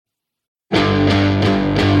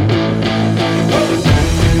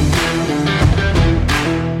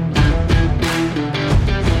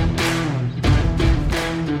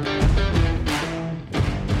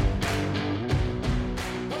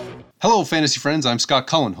Hello, fantasy friends. I'm Scott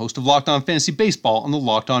Cullen, host of Locked On Fantasy Baseball on the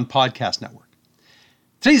Locked On Podcast Network.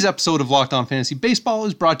 Today's episode of Locked On Fantasy Baseball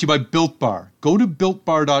is brought to you by Built Bar. Go to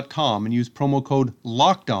BuiltBar.com and use promo code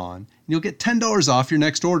LOCKEDON, and you'll get $10 off your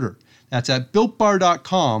next order. That's at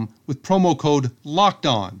BuiltBar.com with promo code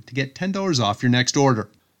LOCKEDON to get $10 off your next order.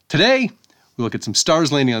 Today, we look at some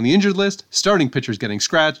stars landing on the injured list, starting pitchers getting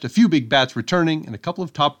scratched, a few big bats returning, and a couple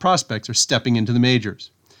of top prospects are stepping into the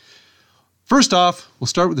majors. First off, we'll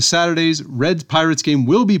start with the Saturday's Reds-Pirates game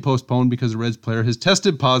will be postponed because the Reds player has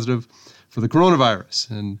tested positive for the coronavirus.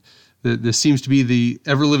 And this seems to be the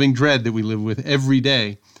ever-living dread that we live with every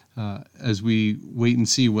day as we wait and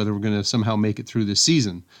see whether we're going to somehow make it through this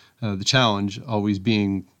season. The challenge always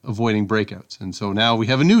being avoiding breakouts. And so now we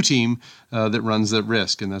have a new team that runs that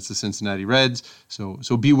risk, and that's the Cincinnati Reds.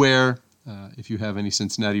 So beware if you have any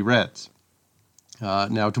Cincinnati Reds.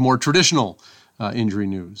 Now to more traditional injury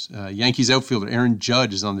news. Yankees outfielder Aaron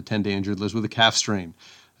Judge is on the 10-day injured list with a calf strain.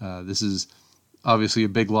 This is obviously a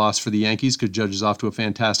big loss for the Yankees because Judge is off to a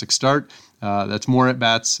fantastic start. That's more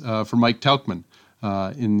at-bats for Mike Tauchman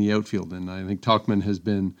in the outfield. And I think Tauchman has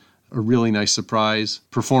been a really nice surprise,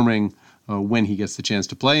 performing when he gets the chance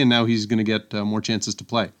to play, and now he's going to get more chances to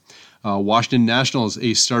play. Washington Nationals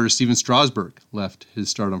ace starter Steven Strasburg left his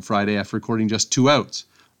start on Friday after recording just 2 outs.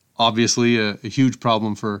 Obviously a huge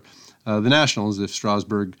problem for the Nationals if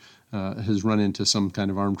Strasburg has run into some kind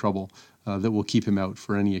of arm trouble that will keep him out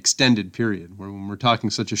for any extended period. When we're talking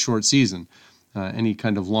such a short season, any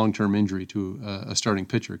kind of long-term injury to a starting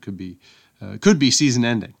pitcher could be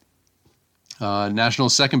season-ending.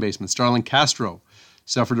 Nationals second baseman Starlin Castro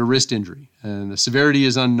suffered a wrist injury, and the severity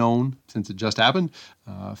is unknown since it just happened.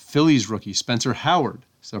 Phillies rookie Spencer Howard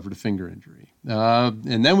suffered a finger injury.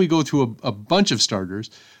 And then we go through a bunch of starters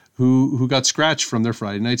who got scratched from their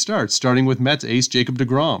Friday night starts, starting with Mets ace Jacob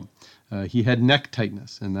deGrom. He had neck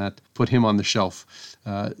tightness, and that put him on the shelf.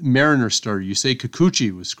 Mariners starter Yusei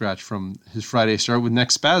Kikuchi was scratched from his Friday start with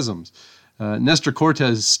neck spasms. Nestor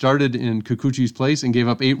Cortes started in Kikuchi's place and gave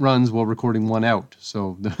up 8 runs while recording 1 out.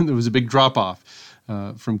 So there was a big drop-off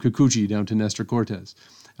from Kikuchi down to Nestor Cortes.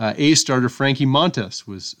 Ace starter Frankie Montes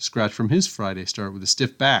was scratched from his Friday start with a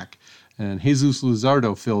stiff back. And Jesus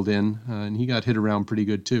Luzardo filled in, and he got hit around pretty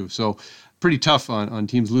good too. So pretty tough on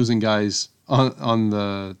teams losing guys on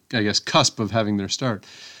the, I guess, cusp of having their start.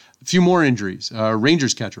 A few more injuries.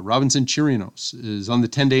 Rangers catcher Robinson Chirinos is on the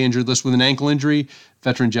 10-day injured list with an ankle injury.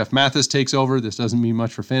 Veteran Jeff Mathis takes over. This doesn't mean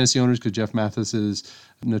much for fantasy owners because Jeff Mathis is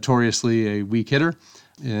notoriously a weak hitter.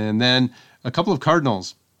 And then a couple of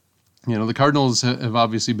Cardinals. You know, the Cardinals have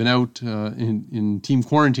obviously been out in team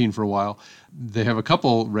quarantine for a while. They have a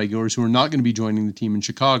couple regulars who are not going to be joining the team in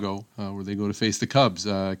Chicago, where they go to face the Cubs.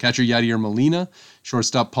 Catcher Yadier Molina,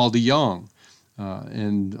 shortstop Paul DeJong,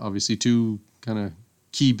 and obviously 2 kind of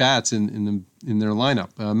key bats in their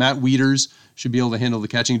lineup. Matt Wieters should be able to handle the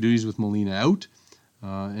catching duties with Molina out,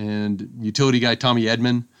 and utility guy Tommy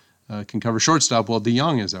Edman can cover shortstop while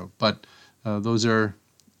DeJong is out. But those are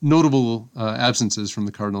notable absences from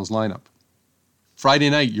the Cardinals lineup. Friday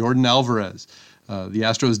night, Yordan Alvarez, the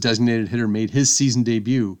Astros designated hitter, made his season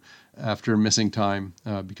debut after missing time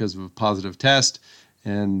because of a positive test.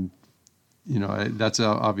 And, you know, that's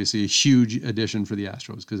obviously a huge addition for the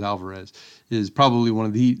Astros because Alvarez is probably one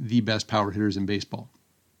of the best power hitters in baseball.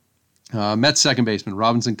 Mets second baseman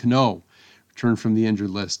Robinson Cano returned from the injured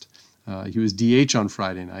list. He was DH on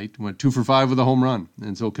Friday night, went 2 for 5 with a home run.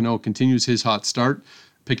 And so Cano continues his hot start,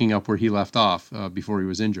 picking up where he left off before he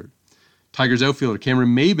was injured. Tigers outfielder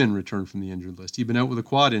Cameron Maybin returned from the injured list. He'd been out with a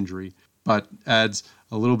quad injury, but adds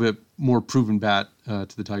a little bit more proven bat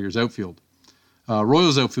to the Tigers outfield.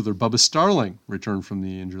 Royals outfielder Bubba Starling returned from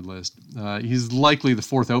the injured list. He's likely the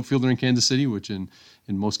 4th outfielder in Kansas City, which in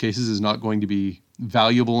most cases is not going to be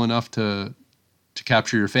valuable enough to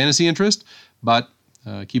capture your fantasy interest. But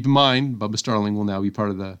keep in mind, Bubba Starling will now be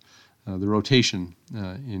part of the rotation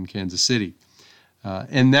in Kansas City.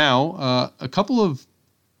 And now a couple of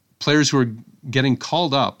players who are getting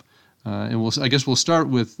called up, and I guess we'll start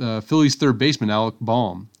with Phillies third baseman Alec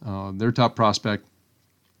Bohm. Their top prospect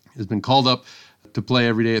has been called up to play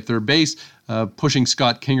every day at third base, pushing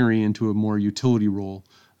Scott Kingery into a more utility role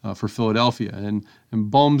for Philadelphia. And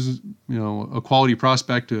Bohm's, you know, a quality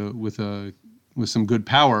prospect with some good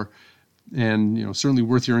power, and you know, certainly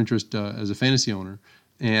worth your interest as a fantasy owner.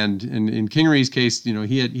 And in Kingery's case, you know,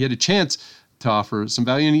 he had a chance to offer some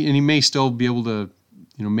value, and he may still be able to,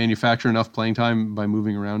 you know, manufacture enough playing time by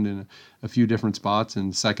moving around in a few different spots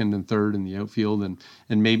in second and third in the outfield, and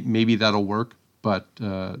maybe that'll work. But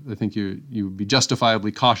I think you would be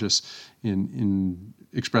justifiably cautious in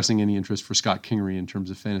expressing any interest for Scott Kingery in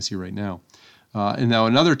terms of fantasy right now. And now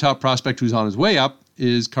another top prospect who's on his way up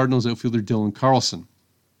is Cardinals outfielder Dylan Carlson.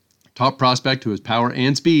 Top prospect who has power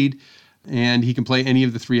and speed, and he can play any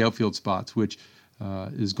of the three outfield spots, which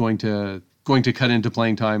is going to cut into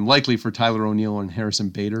playing time likely for Tyler O'Neill and Harrison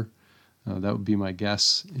Bader. That would be my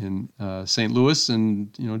guess in St. Louis.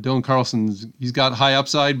 And, Dylan Carlson's, he's got high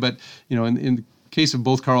upside, but, in the case of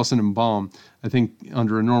both Carlson and Baum, I think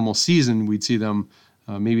under a normal season, we'd see them,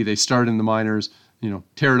 maybe they start in the minors,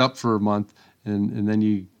 tear it up for a month, and then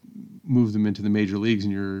you move them into the major leagues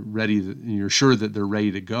and you're sure that they're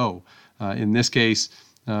ready to go. In this case,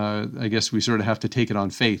 I guess we sort of have to take it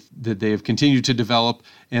on faith that they have continued to develop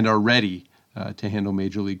and are ready to handle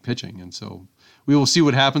major league pitching. And so we will see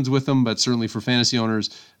what happens with them, but certainly for fantasy owners,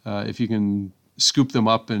 if you can scoop them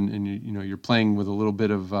up and you're playing with a little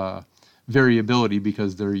bit of variability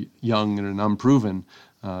because they're young and unproven,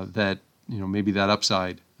 that maybe that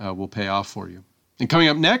upside will pay off for you. And coming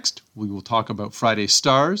up next, we will talk about Friday's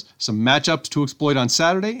stars, some matchups to exploit on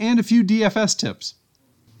Saturday, and a few DFS tips.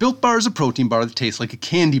 Built Bar is a protein bar that tastes like a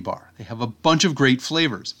candy bar. They have a bunch of great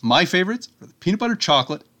flavors. My favorites are the peanut butter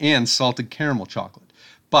chocolate and salted caramel chocolate.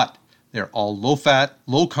 But they're all low-fat,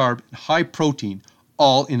 low-carb, and high-protein,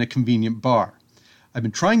 all in a convenient bar. I've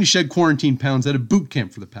been trying to shed quarantine pounds at a boot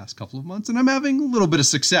camp for the past couple of months, and I'm having a little bit of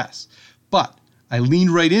success. But I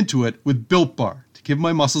leaned right into it with Built Bar to give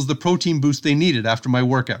my muscles the protein boost they needed after my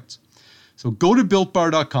workouts. So go to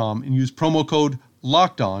BuiltBar.com and use promo code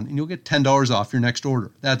LOCKEDON, and you'll get $10 off your next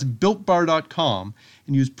order. That's BuiltBar.com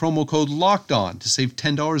and use promo code LOCKEDON to save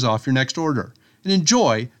 $10 off your next order. And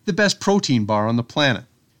enjoy the best protein bar on the planet.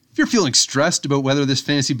 If you're feeling stressed about whether this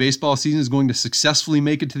fantasy baseball season is going to successfully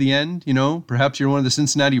make it to the end, perhaps you're one of the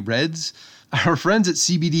Cincinnati Reds, our friends at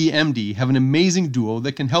CBD-MD have an amazing duo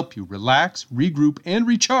that can help you relax, regroup, and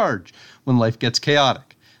recharge when life gets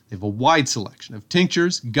chaotic. They have a wide selection of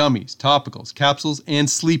tinctures, gummies, topicals, capsules, and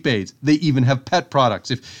sleep aids. They even have pet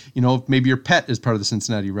products if maybe your pet is part of the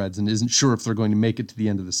Cincinnati Reds and isn't sure if they're going to make it to the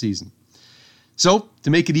end of the season. So, to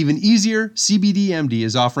make it even easier, CBD-MD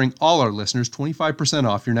is offering all our listeners 25%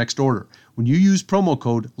 off your next order when you use promo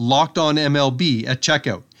code LOCKEDONMLB at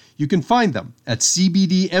checkout. You can find them at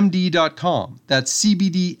cbdmd.com. That's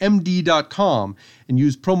cbdmd.com, and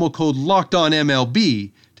use promo code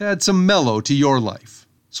LOCKEDONMLB to add some mellow to your life.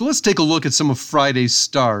 So let's take a look at some of Friday's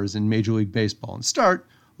stars in Major League Baseball and start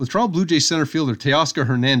with Toronto Blue Jays center fielder Teoscar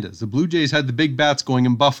Hernandez. The Blue Jays had the big bats going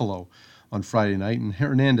in Buffalo on Friday night, and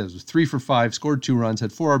Hernandez was 3 for 5, scored 2 runs,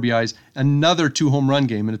 had 4 RBIs, another 2-home run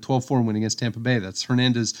game, and a 12-4 win against Tampa Bay. That's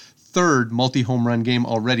Hernandez's third multi-home run game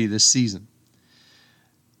already this season.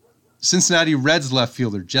 Cincinnati Reds left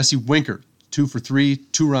fielder Jesse Winker, 2 for 3,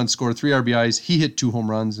 2 runs, scored 3 RBIs. He hit 2 home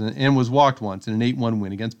runs and was walked once in an 8-1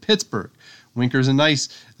 win against Pittsburgh. Winker's a nice,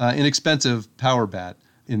 inexpensive power bat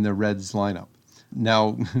in the Reds lineup.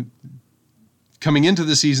 Now, coming into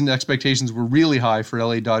the season, expectations were really high for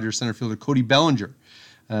LA Dodgers center fielder Cody Bellinger,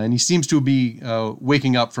 and he seems to be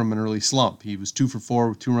waking up from an early slump. He was 2 for 4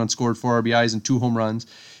 with 2 runs scored, 4 RBIs, and 2 home runs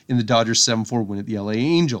in the Dodgers' 7-4 win at the LA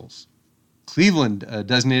Angels. Cleveland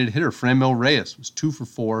designated hitter Franmil Reyes was 2 for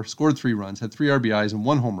 4, scored 3 runs, had 3 RBIs and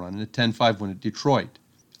 1 home run in a 10-5 win at Detroit.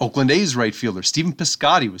 Oakland A's right fielder Stephen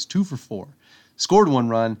Piscotty was 2 for 4, scored 1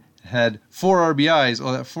 run, had 4 RBIs.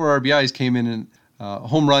 That 4 RBIs came in a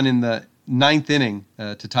home run in the 9th inning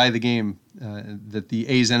to tie the game that the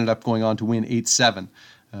A's ended up going on to win 8-7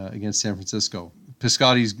 against San Francisco.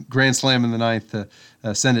 Piscotty's grand slam in the 9th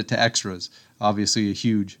to send it to extras, obviously a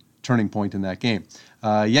huge turning point in that game.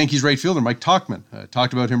 Yankees right fielder Mike Tauchman,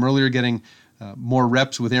 talked about him earlier, getting more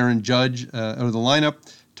reps with Aaron Judge out of the lineup.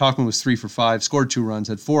 Tauchman was 3 for 5, scored 2 runs,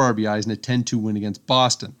 had 4 RBIs, and a 10-2 win against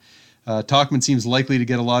Boston. Tauchman seems likely to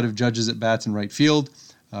get a lot of Judge's at-bats in right field.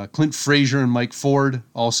 Clint Frazier and Mike Ford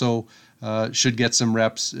also should get some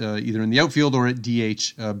reps either in the outfield or at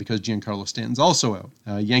DH because Giancarlo Stanton's also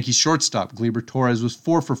out. Yankees shortstop Gleyber Torres was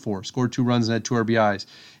 4 for 4, scored 2 runs and had 2 RBIs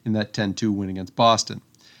in that 10-2 win against Boston.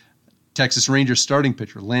 Texas Rangers starting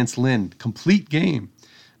pitcher Lance Lynn, complete game,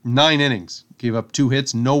 9 innings, gave up 2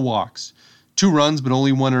 hits, no walks, 2 runs but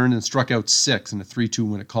only 1 earned, and struck out 6 in a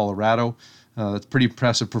 3-2 win at Colorado. That's a pretty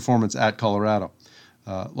impressive performance at Colorado.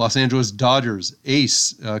 Los Angeles Dodgers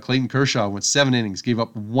ace Clayton Kershaw went 7 innings, gave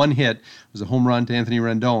up 1 hit. It was a home run to Anthony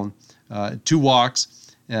Rendon, 2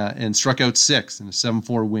 walks, and struck out 6 in a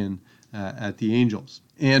 7-4 win at the Angels.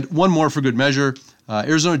 And one more for good measure,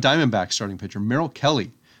 Arizona Diamondbacks starting pitcher Merrill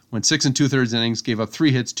Kelly went 6 2/3 innings, gave up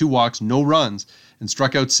 3 hits, 2 walks, no runs, and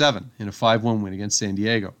struck out 7 in a 5-1 win against San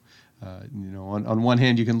Diego. On one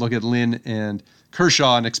hand, you can look at Lynn and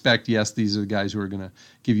Kershaw and expect, yes, these are the guys who are going to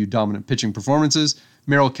give you dominant pitching performances.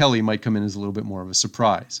 Merrill Kelly might come in as a little bit more of a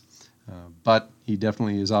surprise. but he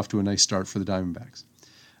definitely is off to a nice start for the Diamondbacks.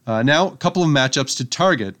 Now, a couple of matchups to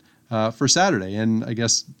target for Saturday, and I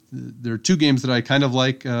guess there are two games that I kind of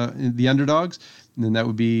like the underdogs, and then that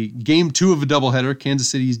would be Game 2 of a doubleheader, Kansas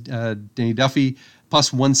City's Danny Duffy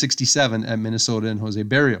plus 167 at Minnesota and Jose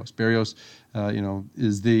Berrios. Berrios,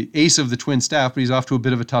 is the ace of the Twin staff, but he's off to a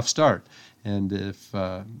bit of a tough start. And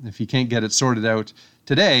if he can't get it sorted out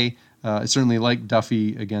today, I certainly like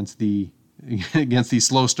Duffy against the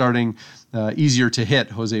slow starting, easier to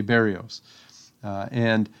hit Jose Berrios.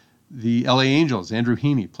 And the LA Angels, Andrew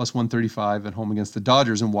Heaney, plus 135 at home against the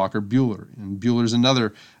Dodgers and Walker Buehler. And Buehler's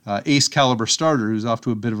another ace caliber starter who's off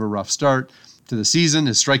to a bit of a rough start to the season.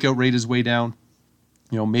 His strikeout rate is way down,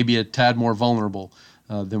 maybe a tad more vulnerable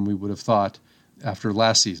than we would have thought after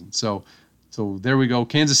last season. So there we go.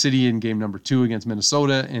 Kansas City in game number 2 against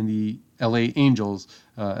Minnesota, and the LA Angels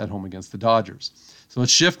at home against the Dodgers. So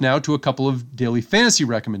let's shift now to a couple of daily fantasy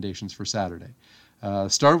recommendations for Saturday.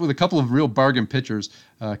 Start with a couple of real bargain pitchers.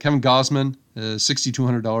 Kevin Gausman,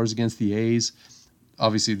 $6,200 against the A's.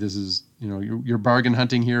 Obviously, this is you're bargain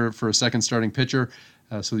hunting here for a second starting pitcher,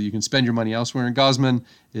 so that you can spend your money elsewhere. And Gausman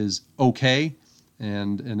is okay,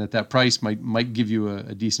 and at that price might give you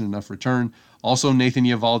a decent enough return. Also, Nathan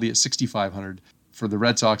Eovaldi at $6,500 for the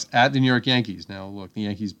Red Sox at the New York Yankees. Now, look, the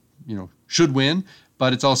Yankees should win,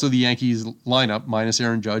 but it's also the Yankees lineup minus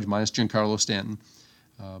Aaron Judge, minus Giancarlo Stanton.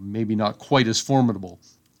 Maybe not quite as formidable.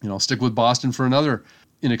 I'll stick with Boston for another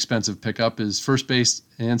inexpensive pickup. Is first base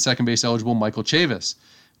and second base eligible Michael Chavis.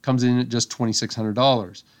 Comes in at just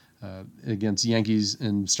 $2,600 against Yankees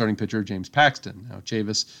and starting pitcher James Paxton. Now,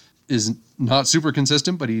 Chavis is not super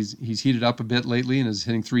consistent, but he's heated up a bit lately and is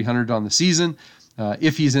hitting .300 on the season.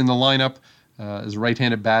 If he's in the lineup as a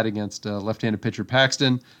right-handed bat against left-handed pitcher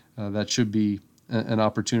Paxton, that should be an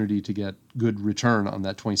opportunity to get good return on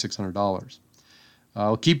that $2,600.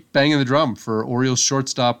 I'll keep banging the drum for Orioles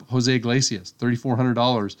shortstop Jose Iglesias,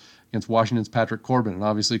 $3,400 against Washington's Patrick Corbin. And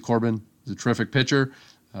obviously Corbin is a terrific pitcher,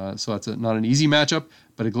 so that's not an easy matchup,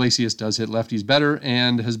 but Iglesias does hit lefties better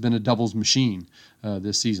and has been a doubles machine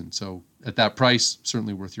this season. So at that price,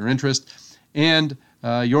 certainly worth your interest. And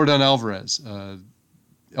Yordan Alvarez,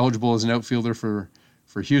 eligible as an outfielder for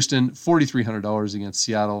Houston, $4,300 against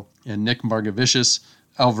Seattle. And Nick Margevicius,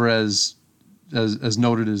 Alvarez, as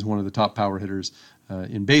noted, is one of the top power hitters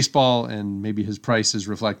in baseball, and maybe his price is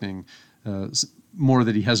reflecting more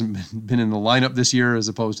that he hasn't been in the lineup this year, as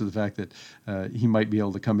opposed to the fact that he might be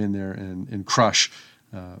able to come in there and crush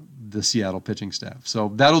the Seattle pitching staff.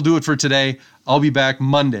 So that'll do it for today. I'll be back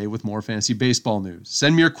Monday with more fantasy baseball news.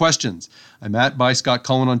 Send me your questions. I'm at by Scott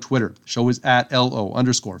Cullen on Twitter. The show is at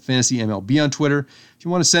LO_FantasyMLB on Twitter. If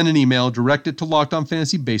you want to send an email, direct it to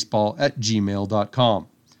lockedonfantasybaseball@gmail.com.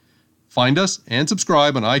 Find us and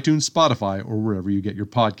subscribe on iTunes, Spotify, or wherever you get your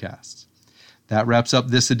podcasts. That wraps up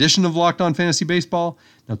this edition of Locked On Fantasy Baseball.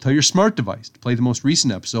 Now tell your smart device to play the most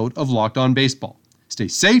recent episode of Locked On Baseball. Stay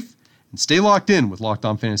safe and stay locked in with Locked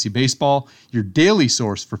On Fantasy Baseball, your daily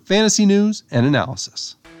source for fantasy news and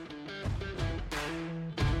analysis.